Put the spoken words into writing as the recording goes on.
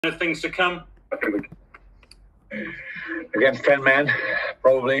things to come? Against 10 men,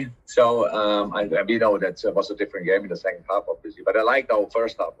 probably. So we know that was a different game in the second half, obviously. But I liked our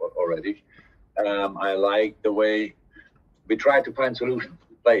first half already. I like the way we tried to find solutions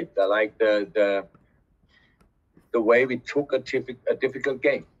to play. I like the way we took a difficult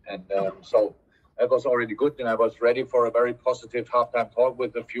game, and so that was already good. And I was ready for a very positive halftime talk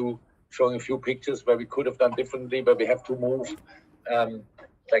with showing a few pictures where we could have done differently, where we have to move.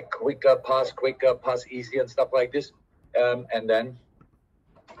 Like quicker pass, easy and stuff like this. And then,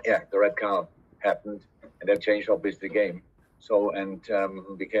 the red card happened, and that changed obviously the game. So,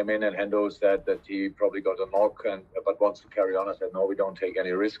 we came in, and Hendo said that he probably got a knock, but wants to carry on. I said, no, we don't take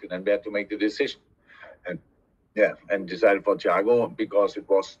any risk. And then we had to make the decision. And decided for Thiago, because it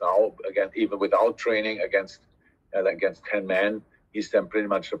was now, again, even without training against 10 men, he's then pretty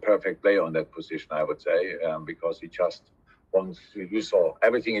much the perfect player on that position, I would say, because he just... Once you saw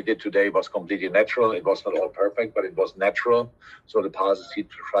everything he did today was completely natural. It was not all perfect, but it was natural. So the passes he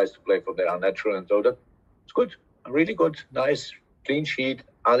tries to play for, they are natural, and so it's good, really good, nice, clean sheet.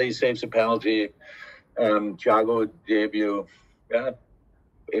 Ali saves a penalty. Thiago debut. Yeah,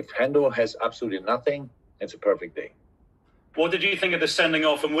 if Hendo has absolutely nothing, it's a perfect day. What did you think of the sending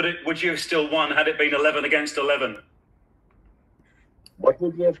off, and would you have still won had it been 11 against 11? What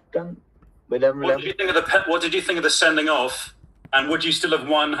would we have done? What did you think of the sending off, and would you still have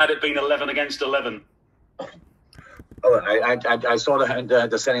won had it been 11 against 11? I saw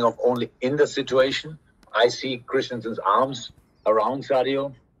the sending off only in the situation. I see Christensen's arms around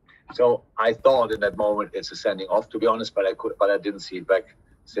Sadio, so I thought in that moment it's a sending off, to be honest. But I didn't see it back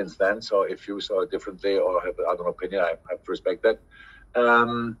since then. So if you saw it differently or have another opinion, I have to respect that.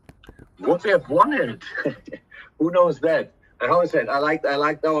 Would we have won it? Who knows that? And how I said, I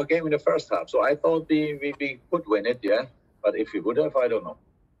liked our game in the first half, so I thought we could win it, yeah. But if we would have, I don't know.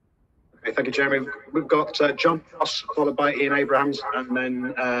 Okay, thank you, Jeremy. We've got John Cross, followed by Ian Abrahams, and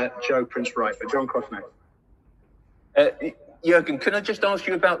then Joe Prince Wright. But John Cross next. Jurgen, can I just ask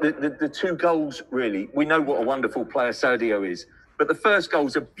you about the two goals, really? We know what a wonderful player Sadio is, but the first goal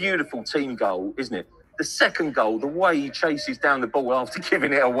is a beautiful team goal, isn't it? The second goal, the way he chases down the ball after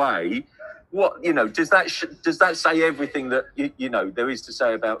giving it away... does that say everything that there is to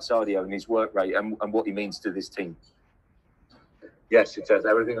say about Sadio and his work rate and what he means to this team? Yes, it says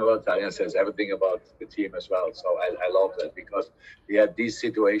everything about Sadio. It says everything about the team as well. So I love that, because we had these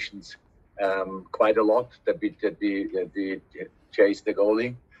situations quite a lot that we chased the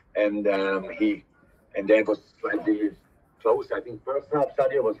goalie, and that was slightly close. I think first half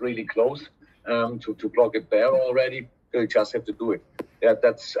Sadio was really close to block it there already. So you just have to do it. Yeah,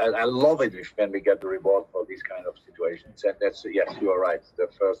 I love it when we get the reward for these kind of situations. And yes, you are right. The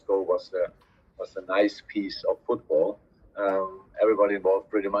first goal was a nice piece of football. Everybody involved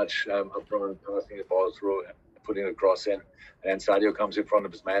pretty much from passing the ball through, putting the cross in, and Sadio comes in front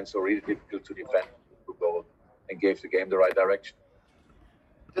of his man. So really difficult to defend the goal, and gave the game the right direction.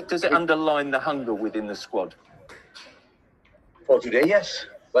 Does it underline the hunger within the squad? For today, yes,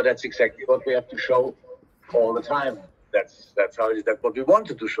 but that's exactly what we have to show all the time. That's how it is. That's what we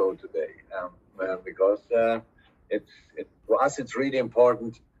wanted to show today, because for us it's really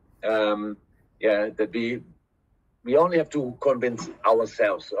important. That we only have to convince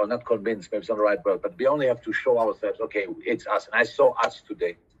ourselves, or not convince, maybe it's not the right word, but we only have to show ourselves. Okay, it's us, and I saw us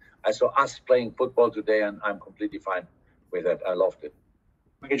today. I saw us playing football today, and I'm completely fine with that. I loved it.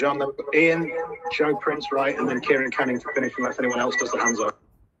 Thank you, John. Ian, Joe Prince Wright, and then Kieran Canning to finish, unless anyone else does the hands up.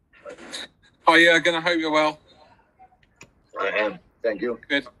 Hi, Jurgen. I hope you're well. I am. Thank you.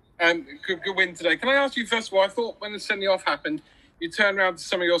 Good. Good win today. Can I ask you, first of all, I thought when the sending off happened, you turned around to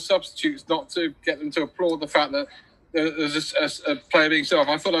some of your substitutes not to get them to applaud the fact that there's a player being sent off.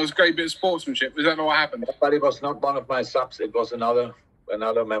 I thought that was a great bit of sportsmanship. Was that not what happened? But it was not one of my subs. It was another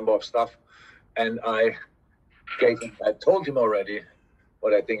member of staff. And I told him already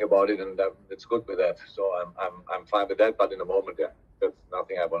what I think about it, and it's good with that. So I'm fine with that. But in the moment, that's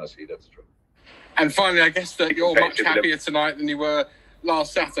nothing I want to see. That's true. And finally, I guess that you're much happier tonight than you were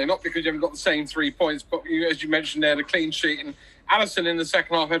last Saturday. Not because you haven't got the same 3 points, but as you mentioned there, the clean sheet. And Alisson in the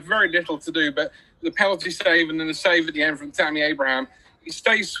second half had very little to do, but the penalty save and then the save at the end from Tammy Abraham, he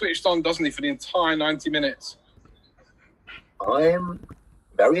stays switched on, doesn't he, for the entire 90 minutes? I'm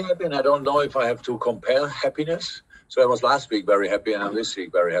very happy, and I don't know if I have to compare happiness. So I was last week very happy, and I'm this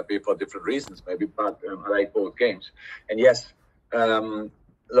week very happy for different reasons, maybe, but I like both games. And yes,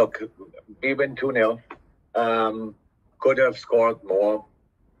 look, we went 2-0. Could have scored more,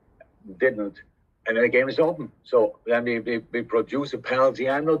 didn't. And then the game is open. So then we produce a penalty.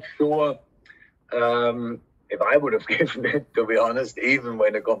 I'm not sure if I would have given it, to be honest, even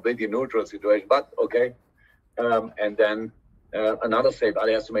when a completely neutral situation. But okay. And then another save.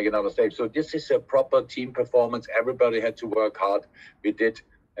 Ali has to make another save. So this is a proper team performance. Everybody had to work hard. We did,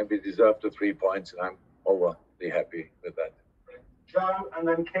 and we deserved the 3 points. And I'm overly happy with that. Joe, and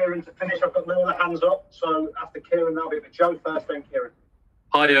then Kieran to finish. I've got no other hands up. So after Kieran, that'll be Joe first, then Kieran.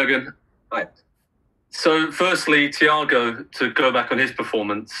 Hi, Jurgen. Hi. So, firstly, Thiago, to go back on his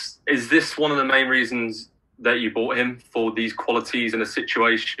performance, is this one of the main reasons that you bought him, for these qualities in a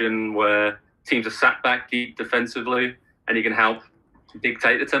situation where teams are sat back deep defensively and he can help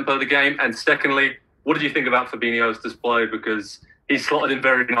dictate the tempo of the game? And secondly, what did you think about Fabinho's display? Because he slotted in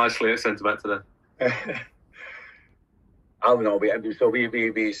very nicely at centre-back today. I don't know. We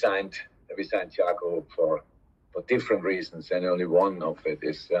signed Thiago for different reasons, and only one of it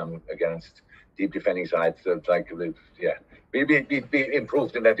is against deep defending sides. So like, yeah, we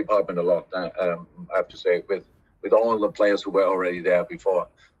improved in that department a lot. I have to say, with all the players who were already there before.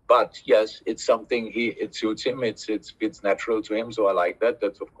 But yes, it's something it suits him. It's natural to him. So I like that.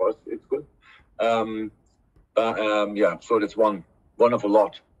 That's, of course, it's good. Yeah. So that's one of a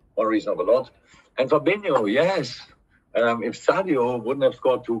lot. One reason of a lot. And Fabinho, yes. If Sadio wouldn't have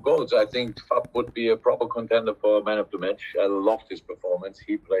scored 2 goals, I think Fab would be a proper contender for man of the match. I loved his performance.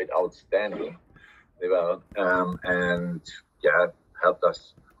 He played outstanding. Well, and yeah, helped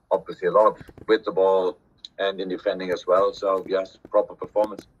us obviously a lot with the ball and in defending as well. So yes, proper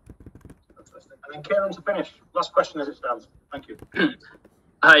performance. Fantastic. And then Kieran to finish. Last question as it stands. Thank you.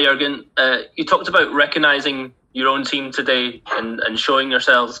 Hi, Jurgen. You talked about recognising your own team today and showing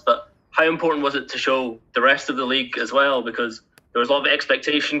yourselves, but how important was it to show the rest of the league as well? Because there was a lot of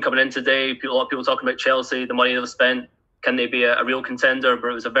expectation coming in today. A lot of people talking about Chelsea, the money they've spent. Can they be a real contender? But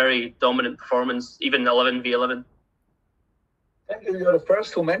it was a very dominant performance, even 11v11. Thank you. You're the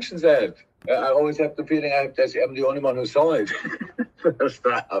first who mentions that. I always have the feeling I'm the only one who saw it. First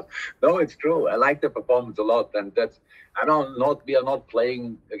half. No, it's true. I like the performance a lot, and we are not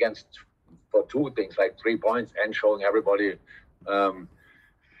playing against for 2 things like 3 points and showing everybody.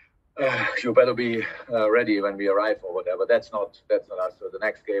 You better be ready when we arrive or whatever. That's not us. So the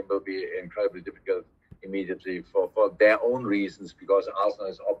next game will be incredibly difficult immediately for their own reasons, because Arsenal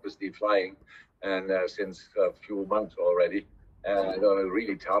is obviously flying and since a few months already.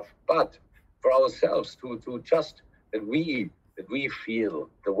 Really tough. But for ourselves to just that we feel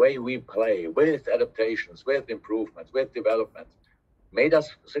the way we play, with adaptations, with improvements, with developments, made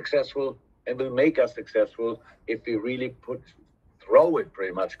us successful and will make us successful if we really throw it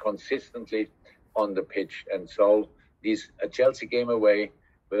pretty much consistently on the pitch. And so a Chelsea game away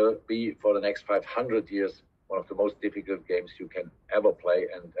will be, for the next 500 years, one of the most difficult games you can ever play.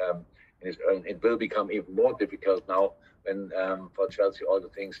 And it will become even more difficult now when for Chelsea all the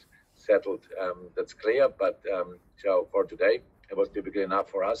things settled. That's clear. But so for today, it was difficult enough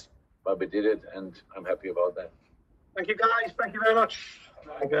for us, but we did it, and I'm happy about that. Thank you, guys. Thank you very much.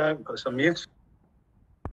 Put some mute.